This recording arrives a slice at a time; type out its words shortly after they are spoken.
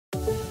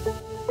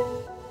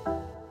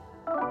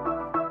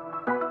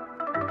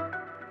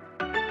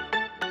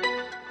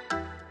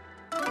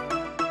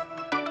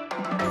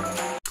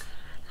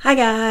Hi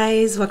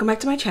guys, welcome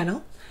back to my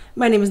channel.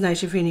 My name is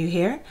Naisha if you're new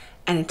here,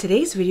 and in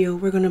today's video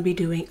we're going to be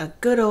doing a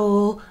good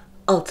old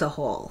Ulta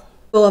haul.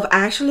 So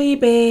I actually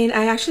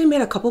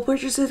made a couple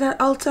purchases at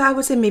Ulta. I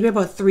would say maybe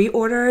about 3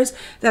 orders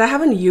that I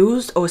haven't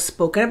used or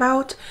spoken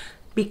about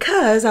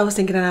because I was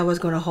thinking that I was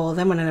going to haul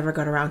them and I never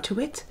got around to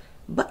it.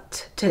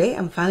 But today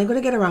I'm finally going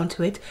to get around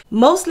to it,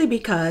 mostly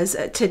because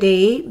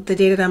today, the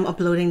day that I'm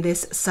uploading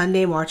this,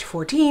 Sunday, March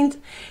 14th,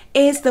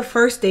 is the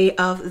first day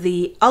of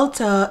the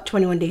Ulta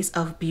 21 Days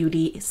of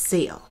Beauty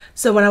sale.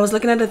 So when I was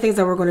looking at the things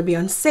that were going to be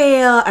on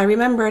sale, I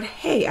remembered,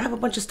 hey, I have a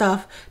bunch of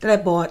stuff that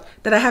I bought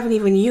that I haven't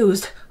even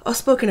used or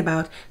spoken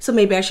about, so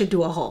maybe I should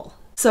do a haul.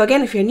 So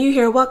again, if you're new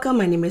here, welcome.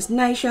 My name is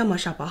Naisha. I'm a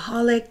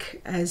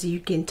shopaholic, as you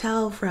can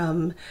tell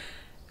from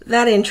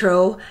that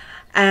intro.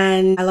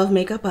 And I love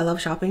makeup. I love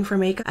shopping for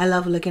makeup. I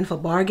love looking for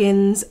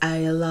bargains.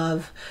 I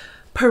love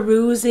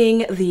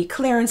perusing the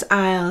clearance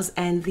aisles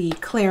and the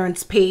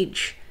clearance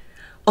page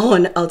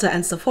on Ulta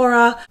and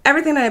Sephora.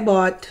 Everything that I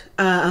bought,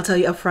 I'll tell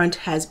you up front,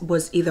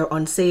 was either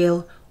on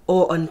sale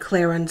or on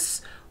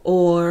clearance,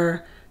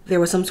 or there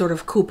was some sort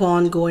of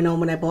coupon going on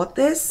when I bought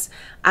this.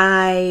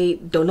 I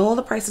don't know all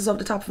the prices off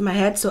the top of my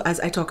head, so as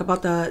I talk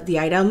about the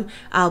item,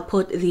 I'll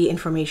put the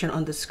information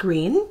on the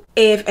screen.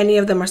 If any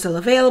of them are still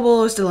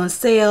available, still on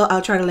sale,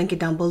 I'll try to link it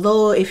down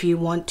below if you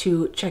want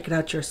to check it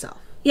out yourself.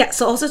 Yeah,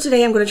 so also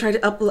today I'm going to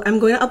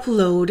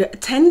upload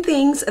 10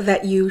 things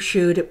that you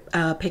should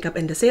pick up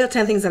in the sale,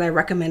 10 things that I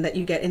recommend that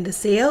you get in the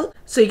sale,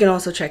 so you can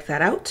also check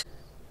that out.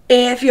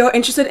 If you're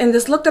interested in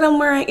this look that I'm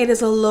wearing, it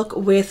is a look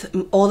with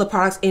all the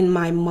products in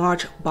my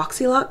March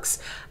Boxy Looks.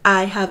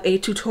 I have a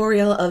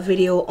tutorial, a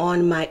video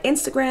on my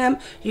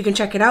Instagram. You can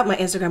check it out. My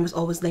Instagram is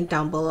always linked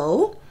down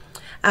below.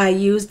 I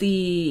use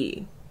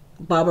the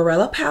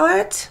Barbarella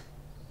palette,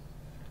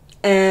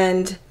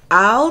 and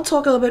I'll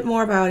talk a little bit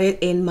more about it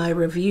in my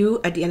review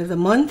at the end of the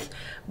month,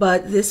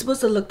 but this was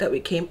the look that we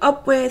came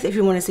up with. If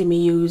you want to see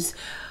me use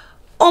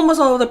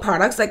almost all of the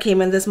products that came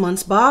in this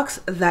month's box,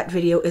 that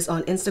video is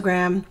on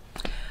Instagram.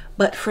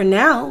 But for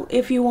now,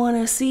 if you want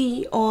to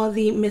see all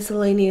the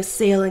miscellaneous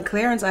sale and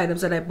clearance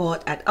items that I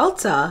bought at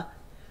Ulta,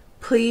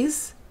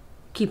 please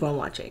keep on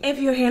watching. If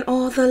you're hearing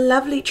all the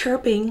lovely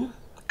chirping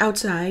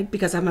outside,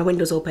 because I have my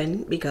windows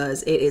open,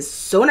 because it is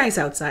so nice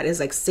outside. It's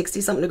like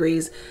 60 something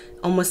degrees,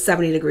 almost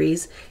 70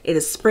 degrees.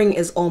 Spring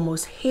is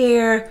almost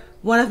here,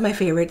 one of my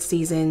favorite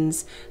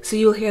seasons. So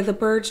you'll hear the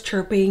birds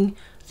chirping,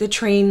 the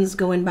trains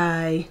going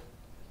by.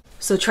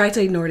 So try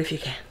to ignore it if you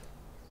can.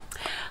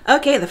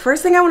 Okay, the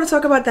first thing I want to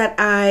talk about that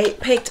I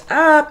picked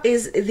up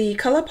is the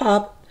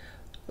ColourPop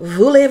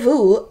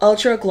Voulez-Vous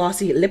Ultra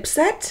Glossy Lip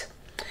Set.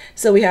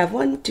 So we have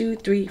 1, 2,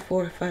 3,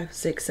 4, 5,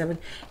 6, 7,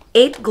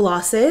 8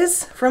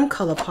 glosses from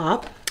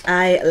ColourPop.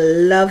 I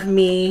love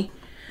me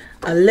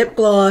a lip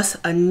gloss,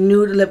 a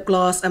nude lip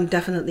gloss. I'm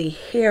definitely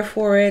here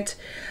for it.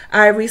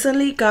 I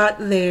recently got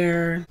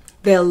their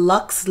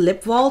Luxe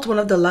Lip Vault, one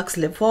of the Luxe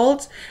Lip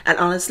Vaults, and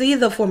honestly,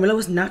 the formula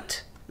was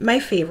not my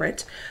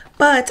favorite.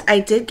 But I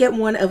did get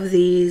one of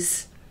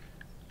these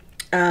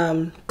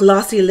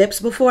glossy lips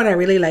before and I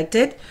really liked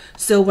it.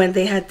 So when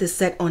they had this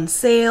set on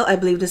sale, I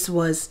believe this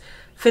was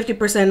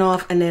 50%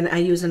 off, and then I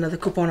used another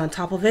coupon on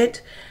top of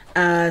it.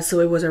 So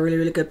it was a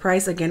really good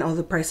price. Again, all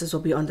the prices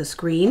will be on the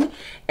screen.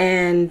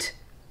 And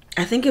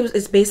I think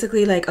it's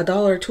basically like $1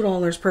 or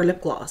 $2 per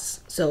lip gloss.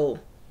 So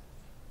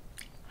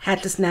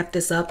had to snap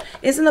this up.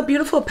 It's in a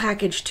beautiful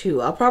package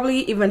too. I'll probably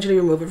eventually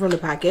remove it from the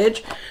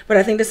package, but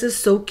I think this is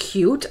so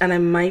cute and I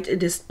might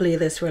display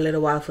this for a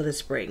little while for the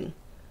spring.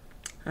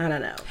 I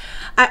don't know.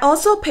 I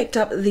also picked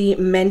up the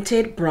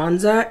Mented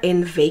Bronzer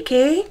in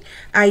Vacay.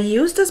 I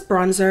used this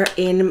bronzer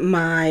in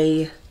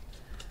my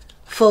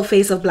full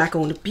face of Black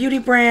owned beauty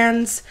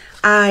brands.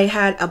 I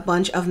had a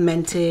bunch of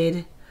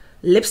Mented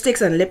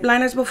lipsticks and lip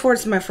liners before.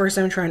 This is my first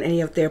time trying any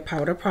of their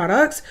powder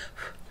products.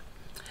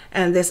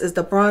 And this is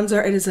the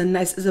bronzer.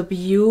 It's a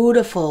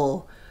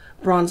beautiful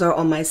bronzer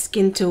on my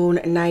skin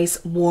tone.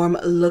 Nice, warm,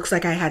 looks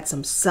like I had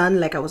some sun,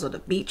 like I was on the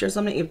beach or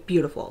something. It's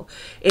beautiful.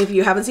 If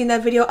you haven't seen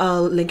that video,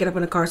 I'll link it up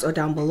in the cards or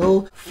down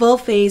below. Full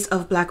face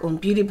of Black owned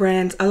beauty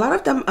brands. A lot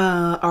of them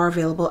are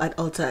available at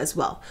Ulta as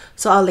well.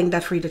 So I'll link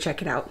that for you to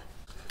check it out.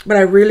 But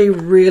I really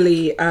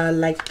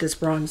liked this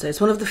bronzer. It's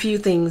one of the few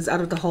things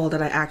out of the haul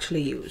that I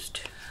actually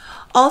used.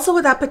 Also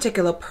with that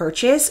particular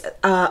purchase,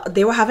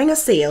 they were having a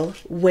sale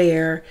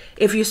where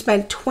if you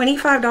spent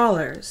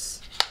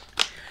 $25,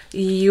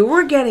 you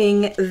were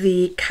getting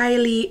the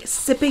Kylie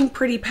Sipping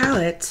Pretty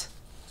palette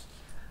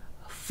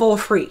for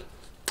free.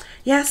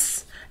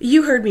 Yes,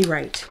 you heard me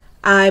right.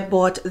 I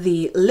bought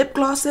the lip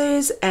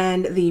glosses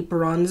and the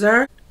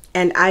bronzer,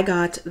 and I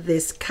got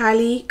this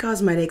Kylie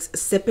Cosmetics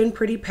Sipping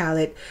Pretty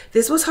palette.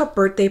 This was her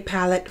birthday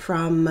palette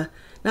from,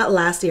 not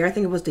last year, I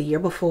think it was the year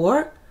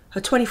before,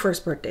 her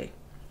 21st birthday.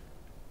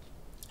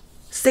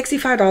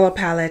 $65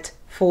 palette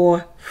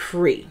for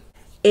free.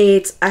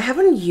 I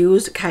haven't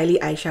used Kylie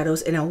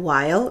eyeshadows in a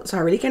while, so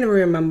I really can't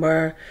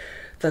remember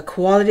the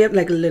quality of,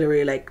 like,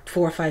 literally like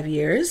 4 or 5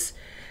 years.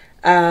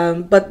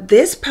 But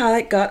this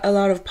palette got a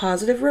lot of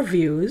positive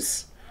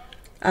reviews.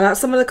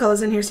 Some of the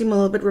colors in here seem a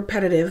little bit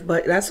repetitive,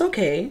 but that's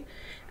okay.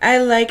 I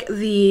like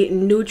the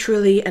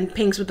neutrally and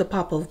pinks with the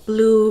pop of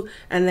blue,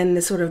 and then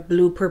this sort of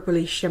blue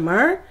purpley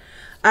shimmer.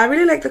 I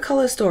really like the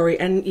color story,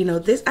 and you know,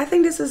 this, I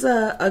think this is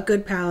a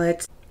good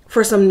palette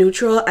for some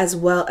neutral as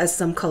well as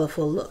some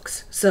colorful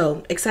looks.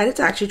 So excited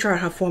to actually try out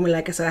her formula.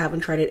 Like I said, I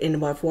haven't tried it in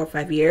about 4 or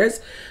 5 years.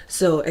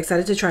 So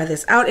excited to try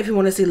this out. If you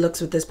want to see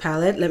looks with this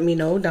palette, let me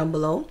know down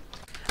below.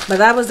 But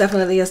that was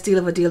definitely a steal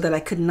of a deal that I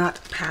could not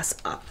pass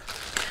up.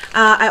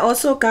 I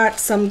also got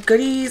some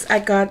goodies. I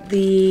got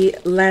the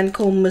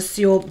Lancome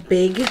Monsieur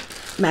Big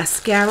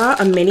Mascara,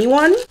 a mini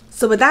one.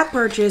 So with that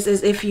purchase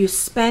is if you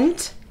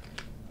spent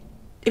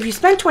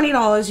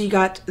 $20, you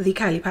got the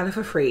Kylie palette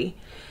for free.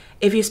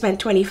 If you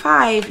spent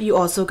 $25, you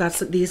also got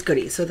these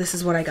goodies. So this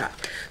is what I got.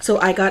 So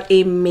I got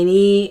a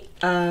mini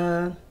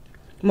Lancome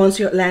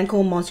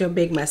Monsieur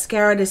Big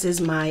Mascara. This is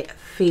my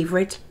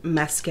favorite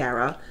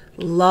mascara.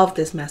 Love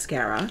this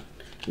mascara.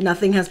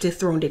 Nothing has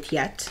dethroned it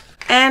yet.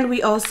 And I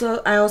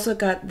also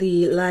got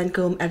the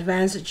Lancome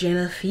Advanced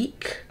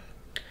Genifique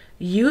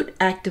Youth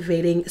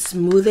Activating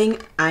Smoothing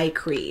Eye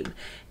Cream.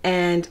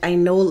 And I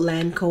know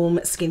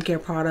Lancome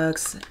skincare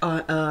products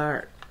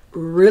are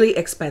really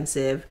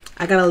expensive.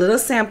 I got a little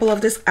sample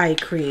of this eye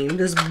cream,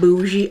 this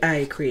bougie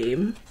eye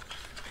cream.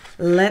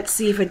 Let's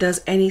see if it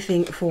does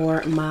anything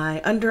for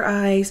my under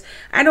eyes.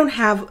 I don't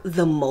have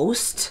the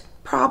most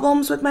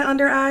problems with my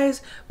under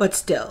eyes, but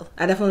still,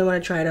 I definitely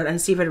want to try it out and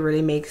see if it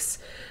really makes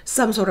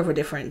some sort of a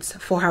difference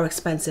for how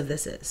expensive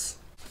this is.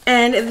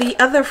 And the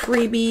other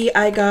freebie,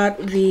 I got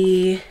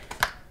the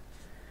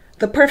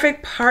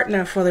perfect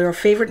partner for your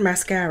favorite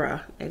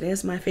mascara. It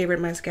is my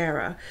favorite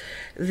mascara.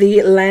 The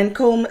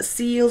Lancome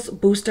Seals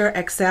Booster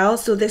XL.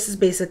 So this is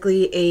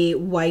basically a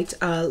white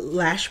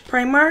lash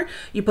primer.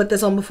 You put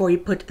this on before you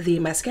put the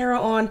mascara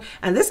on.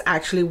 And this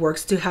actually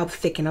works to help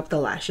thicken up the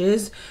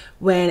lashes.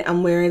 When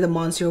I'm wearing the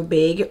Monsieur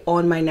Big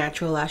on my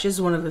natural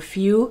lashes, one of the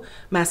few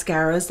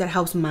mascaras that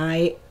helps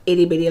my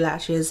itty bitty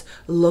lashes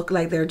look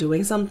like they're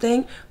doing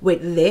something.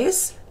 With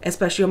this,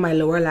 especially on my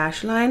lower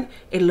lash line,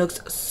 it looks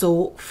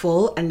so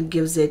full and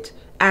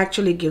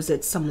actually gives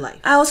it some life.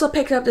 I also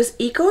picked up this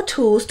Eco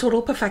Tools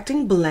Total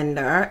Perfecting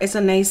Blender. It's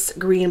a nice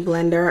green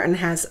blender and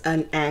has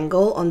an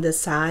angle on the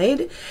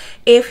side.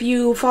 If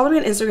you follow me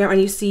on Instagram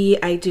and you see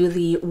I do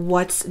the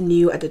What's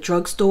New at the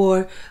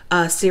Drugstore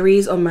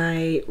series on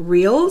my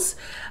reels,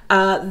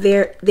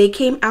 they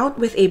came out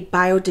with a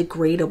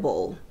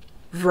biodegradable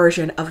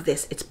version of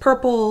this. It's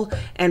purple,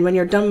 and when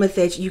you're done with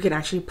it, you can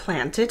actually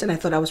plant it, and I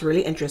thought that was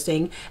really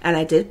interesting, and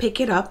I did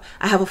pick it up.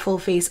 I have a full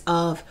face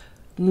of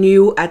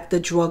New at the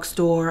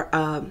Drugstore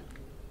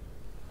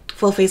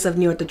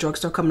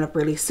coming up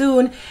really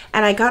soon,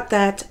 and I got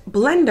that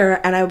blender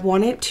and I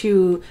wanted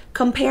to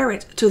compare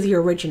it to the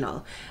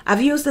original.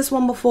 I've used this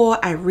one before,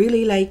 I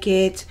really like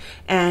it,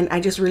 and I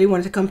just really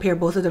wanted to compare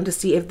both of them to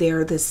see if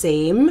they're the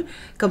same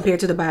compared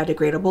to the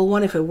biodegradable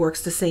one, if it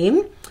works the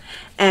same.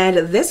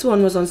 And this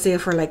one was on sale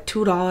for like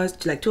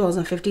 $2, like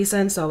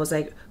 $2.50, so I was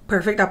like,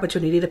 perfect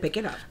opportunity to pick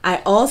it up.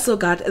 I also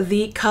got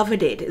the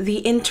coveted, the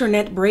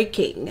internet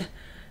breaking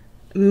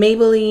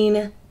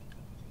Maybelline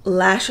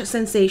Lash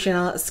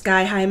Sensational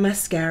Sky High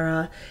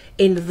Mascara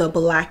in the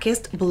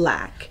blackest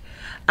black.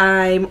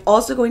 I'm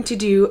also going to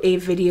do a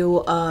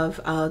video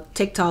of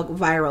TikTok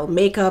viral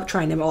makeup,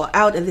 trying them all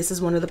out, and this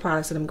is one of the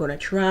products that I'm going to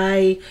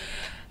try.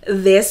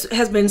 This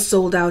has been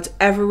sold out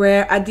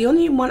everywhere. The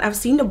only one I've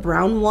seen, the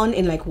brown one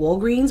in like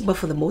Walgreens, but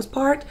for the most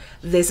part,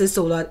 this is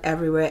sold out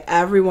everywhere.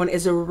 Everyone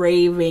is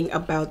raving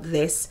about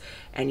this.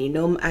 And you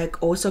know, I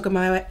always talk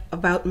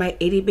about my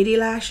itty bitty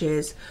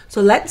lashes.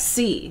 So let's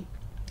see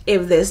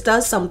if this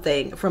does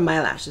something for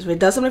my lashes. If it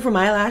does something for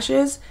my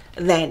lashes,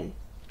 then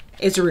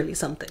it's really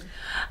something.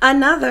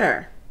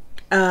 Another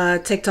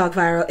TikTok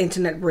viral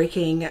internet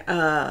breaking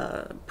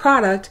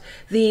product,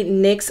 the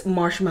NYX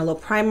Marshmallow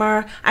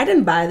Primer. I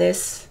didn't buy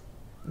this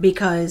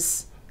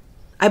because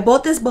I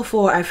bought this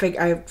before I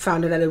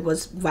found out that it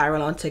was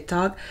viral on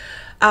TikTok.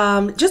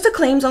 Just the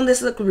claims on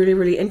this look really,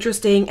 really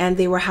interesting, and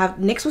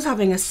NYX was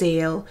having a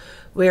sale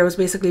where it was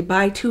basically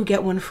buy 2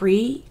 get 1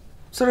 free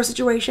sort of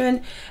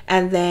situation,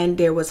 and then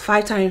there was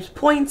 5 times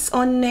points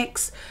on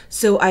NYX,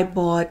 so I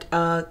bought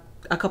a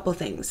couple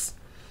things.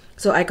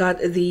 So I got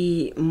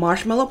the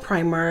Marshmallow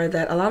Primer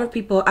that a lot of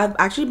people, I've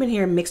actually been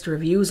hearing mixed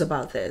reviews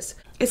about this.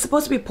 It's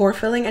supposed to be pore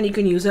filling, and you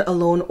can use it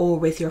alone or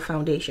with your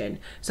foundation.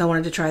 So I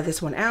wanted to try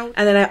this one out.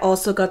 And then I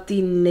also got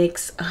the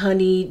NYX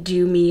Honey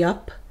Dew Me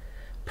Up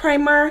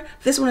Primer.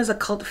 This one is a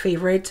cult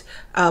favorite.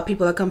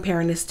 People are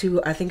comparing this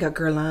to, I think, a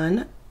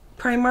Guerlain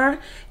primer,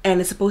 and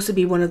it's supposed to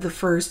be one of the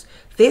first,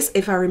 this,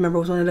 if I remember,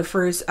 was one of the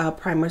first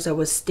primers that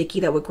was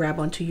sticky, that would grab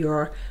onto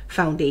your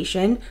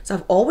foundation. So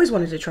I've always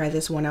wanted to try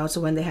this one out,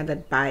 so when they had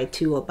that buy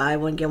 2 or buy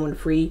 1 get 1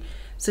 free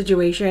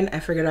situation, I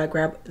figured I'd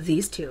grab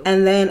these 2.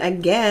 And then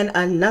again,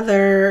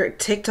 another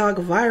TikTok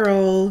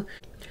viral,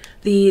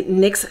 the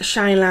NYX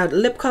Shine Loud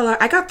lip color.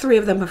 I got 3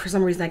 of them, but for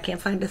some reason I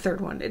can't find the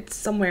 3rd one. It's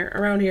somewhere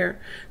around here,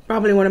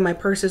 probably one of my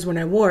purses when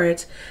I wore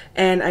it.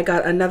 And I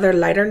got another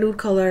lighter nude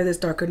color, this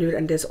darker nude,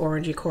 and this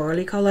orangey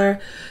corally color.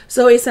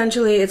 So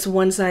essentially it's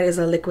one side is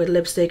a liquid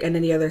lipstick and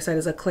then the other side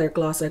is a clear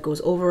gloss that goes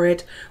over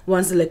it.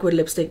 Once the liquid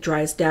lipstick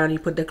dries down, you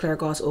put the clear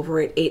gloss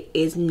over it. It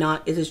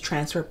is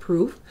transfer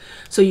proof,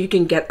 so you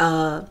can get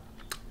a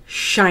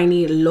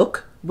shiny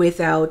look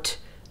without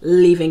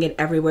leaving it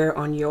everywhere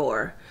on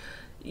your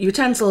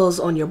utensils,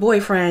 on your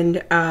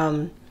boyfriend.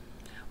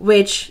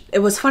 Which it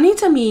was funny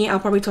to me. I'll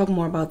probably talk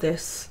more about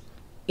this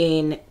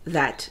in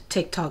that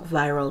TikTok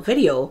viral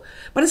video,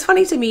 but it's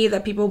funny to me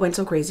that people went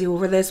so crazy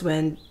over this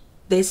when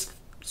this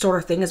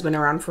sort of thing has been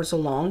around for so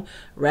long.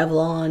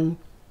 Revlon,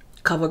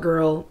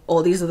 CoverGirl,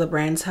 all these other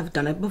brands have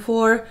done it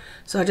before.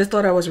 So I just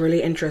thought that was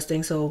really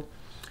interesting. So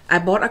I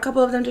bought a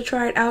couple of them to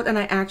try it out, and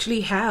I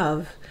actually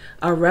have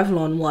a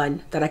Revlon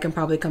one that I can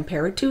probably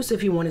compare it to. So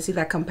if you want to see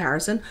that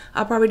comparison,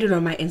 I'll probably do it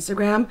on my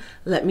Instagram.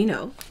 Let me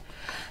know.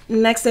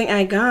 Next thing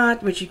I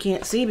got, which you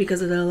can't see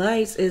because of the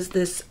lights, is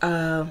this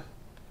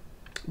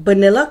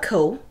Vanilla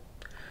Co.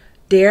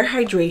 Dare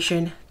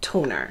Hydration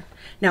Toner.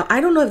 Now,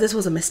 I don't know if this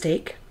was a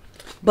mistake,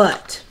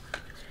 but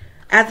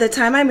at the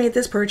time I made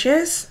this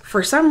purchase,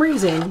 for some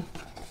reason,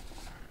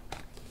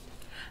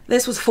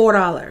 this was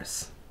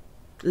 $4.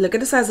 Look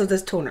at the size of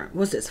this toner.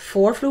 What's this,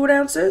 4 fluid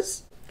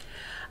ounces?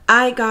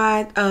 I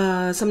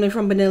got something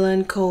from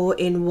Vanilla & Co.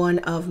 in one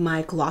of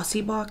my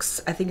glossy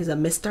box. I think it's a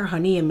Mr.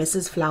 Honey and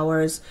Mrs.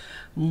 Flowers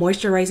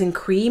moisturizing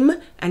cream,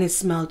 and it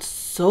smelled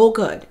so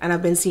good. And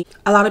I've been seeing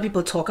a lot of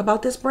people talk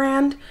about this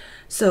brand.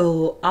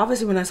 So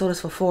obviously when I saw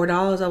this for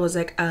 $4, I was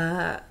like,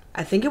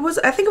 I think it was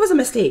a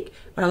mistake,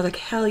 but I was like,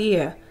 hell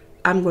yeah,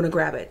 I'm gonna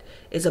grab it.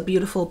 It's a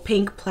beautiful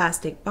pink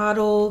plastic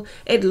bottle.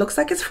 It looks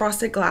like it's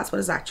frosted glass, but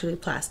it's actually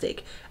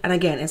plastic. And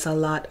again, it's a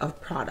lot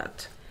of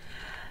product.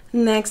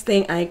 Next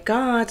thing I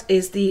got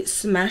is the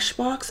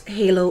Smashbox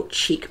Halo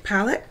Cheek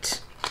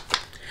Palette.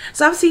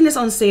 So I've seen this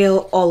on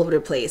sale all over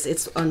the place.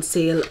 It's on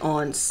sale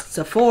on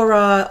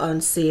Sephora, on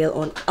sale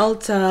on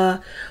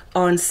Ulta,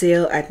 on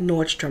sale at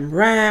Nordstrom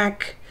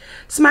Rack.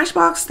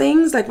 Smashbox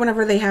things, like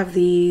whenever they have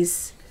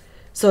these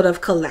sort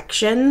of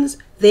collections,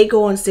 they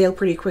go on sale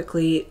pretty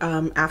quickly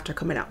after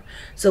coming out.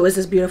 So it's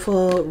this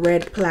beautiful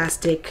red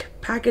plastic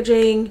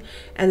packaging,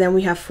 and then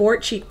we have 4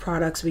 cheek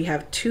products. We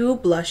have 2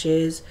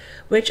 blushes,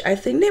 which I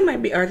think they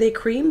might be, are they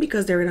cream?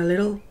 Because they're in a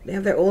little, they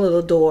have their own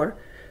little door,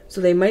 so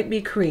they might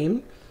be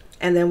cream.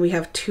 And then we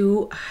have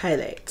 2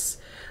 highlights,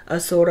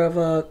 a sort of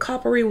a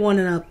coppery one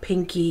and a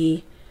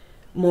pinky,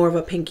 more of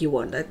a pinky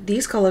one.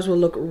 These colors will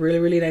look really,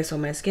 really nice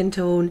on my skin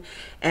tone.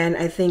 And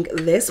I think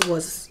this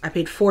was, I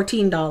paid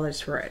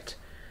 $14 for it.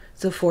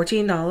 So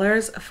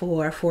 $14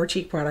 for 4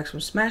 cheek products from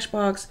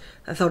Smashbox.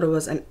 I thought it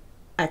was an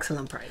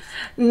excellent price.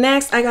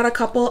 Next, I got a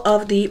couple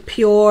of the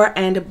Pure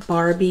and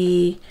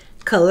Barbie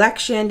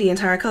collection. The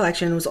entire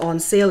collection was on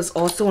sale. It's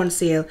also on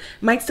sale.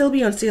 Might still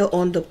be on sale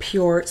on the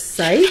Pure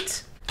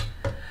site.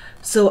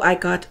 So I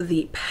got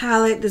the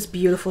palette, this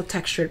beautiful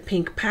textured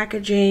pink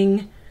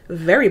packaging,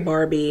 very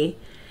Barbie.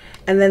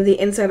 And then the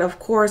inside, of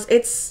course,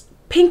 it's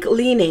pink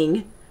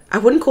leaning. I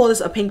wouldn't call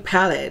this a pink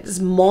palette. It's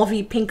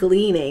mauvey pink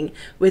leaning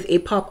with a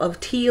pop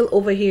of teal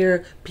over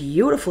here.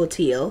 Beautiful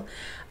teal.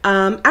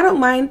 I don't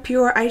mind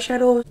Pure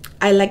eyeshadows.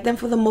 I like them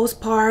for the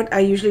most part. I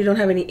usually don't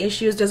have any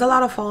issues. There's a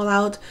lot of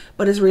fallout,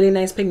 but it's really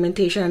nice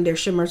pigmentation, and their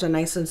shimmers are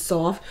nice and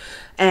soft,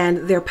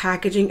 and their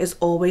packaging is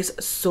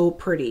always so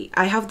pretty.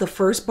 I have the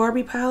first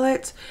Barbie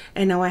palette,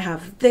 and now I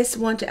have this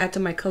one to add to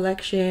my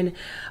collection.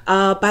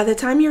 By the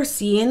time you're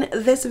seeing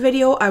this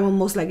video, I will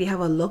most likely have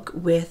a look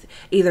with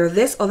either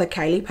this or the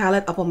Kylie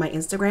palette up on my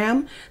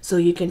Instagram, so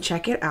you can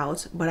check it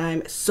out. But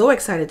I'm so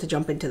excited to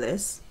jump into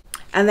this.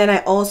 And then I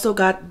also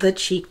got the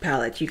cheek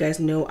palette. You guys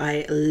know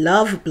I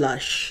love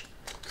blush.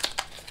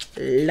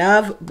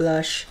 Love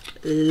blush.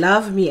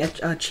 Love me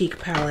a cheek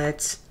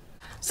palette.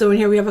 So in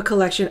here we have a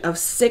collection of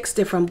 6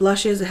 different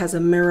blushes. It has a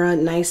mirror,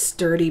 nice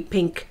sturdy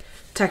pink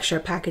texture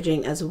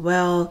packaging as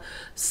well.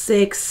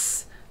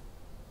 6.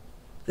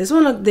 This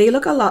one, they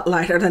look a lot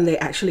lighter than they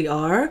actually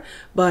are,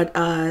 but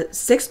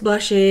 6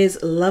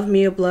 blushes. Love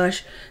me a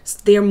blush.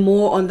 They're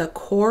more on the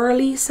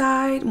corally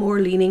side, more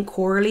leaning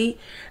corally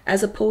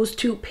as opposed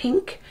to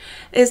pink.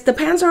 The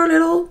pans are a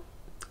little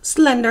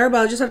slender,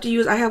 but I'll just have to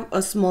use, I have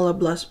a smaller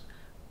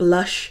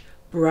blush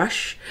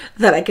brush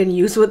that I can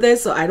use with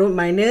this, so I don't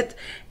mind it.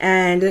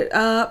 And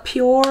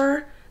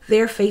Pure,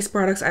 their face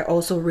products I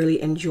also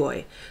really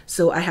enjoy,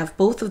 so I have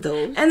both of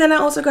those. And then I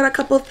also got a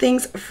couple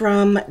things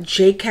from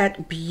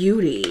JCat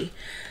Beauty.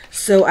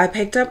 So I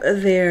picked up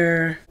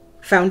their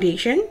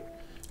foundation,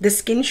 the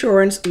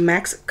Skinsurance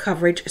Max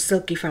Coverage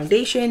Silky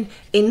Foundation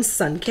in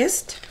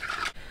Sunkissed.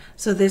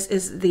 So this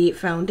is the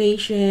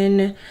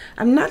foundation.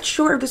 I'm not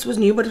sure if this was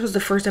new, but it was the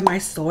first time I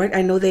saw it.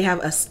 I know they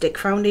have a stick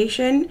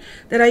foundation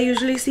that I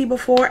usually see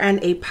before,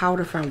 and a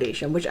powder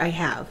foundation, which I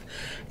have.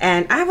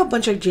 And I have a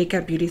bunch of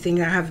JCat Beauty things.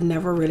 I have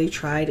never really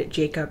tried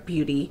JCat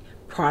Beauty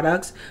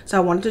products, so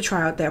I wanted to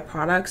try out their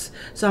products.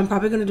 So I'm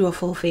probably going to do a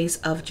full face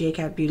of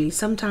JCat Beauty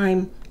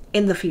sometime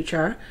in the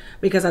future,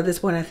 because at this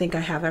point I think I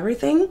have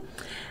everything.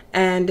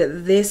 And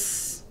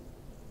this,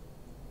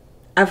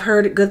 I've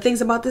heard good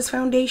things about this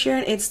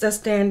foundation. It's the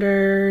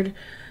standard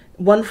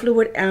 1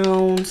 fluid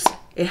ounce.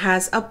 It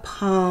has a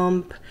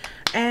pump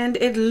and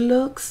it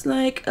looks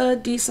like a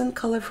decent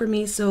color for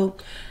me, so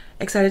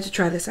excited to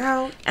try this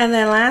out. And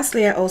then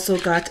lastly, I also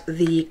got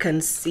the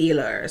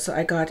concealer. So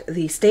I got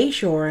the Stay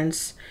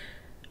Assurance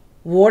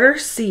Water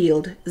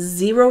Sealed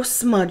Zero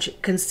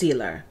Smudge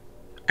Concealer,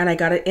 and I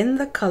got it in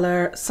the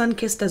color Sun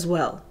Kissed as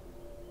well.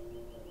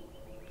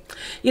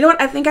 You know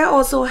what, I think I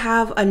also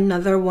have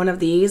another one of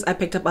these. I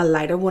picked up a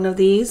lighter one of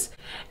these,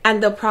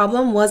 and the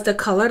problem was the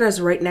color that's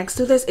right next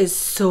to this is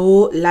so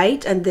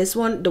light, and this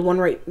one, the one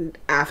right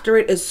after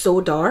it, is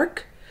so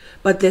dark.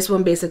 But this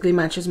one basically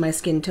matches my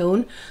skin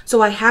tone.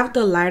 So I have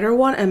the lighter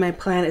one, and my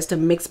plan is to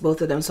mix both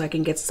of them so I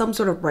can get some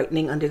sort of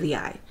brightening under the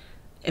eye.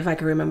 If I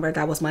can remember,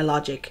 that was my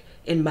logic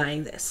in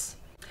buying this.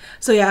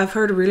 So yeah, I've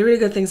heard really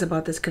good things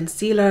about this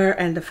concealer,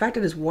 and the fact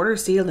that it's water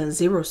sealed and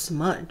zero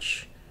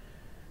smudge.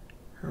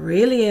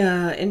 Really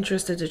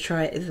interested to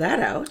try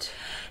that out.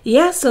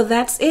 Yeah, so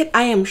that's it.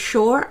 I am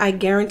sure, I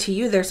guarantee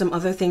you there's some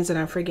other things that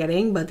I'm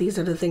forgetting, but these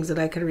are the things that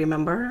I can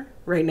remember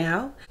right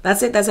now.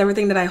 That's it. That's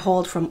everything that I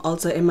hauled from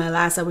Ulta in my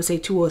last, I would say,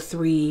 2 or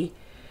 3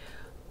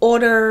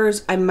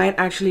 orders. I might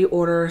actually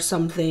order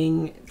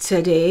something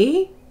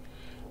today,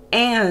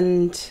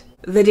 and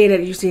the day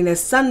that you're seeing this,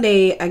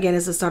 Sunday, again,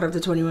 is the start of the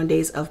 21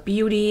 days of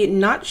beauty.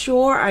 Not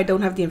sure, I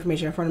don't have the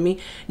information in front of me.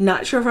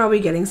 Not sure if I'll be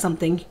getting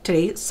something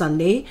today,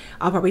 Sunday.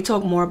 I'll probably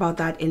talk more about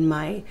that in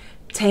my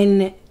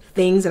 10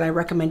 things that I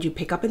recommend you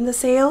pick up in the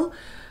sale,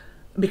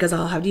 because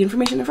I'll have the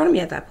information in front of me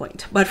at that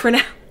point. But for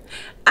now,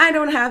 I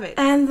don't have it.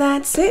 And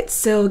that's it.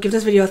 So give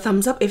this video a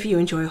thumbs up if you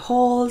enjoy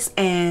hauls,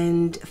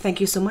 and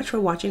thank you so much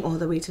for watching all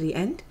the way to the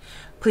end.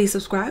 Please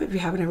subscribe if you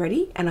haven't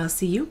already, and I'll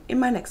see you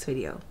in my next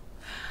video.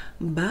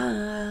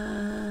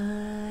 Bye.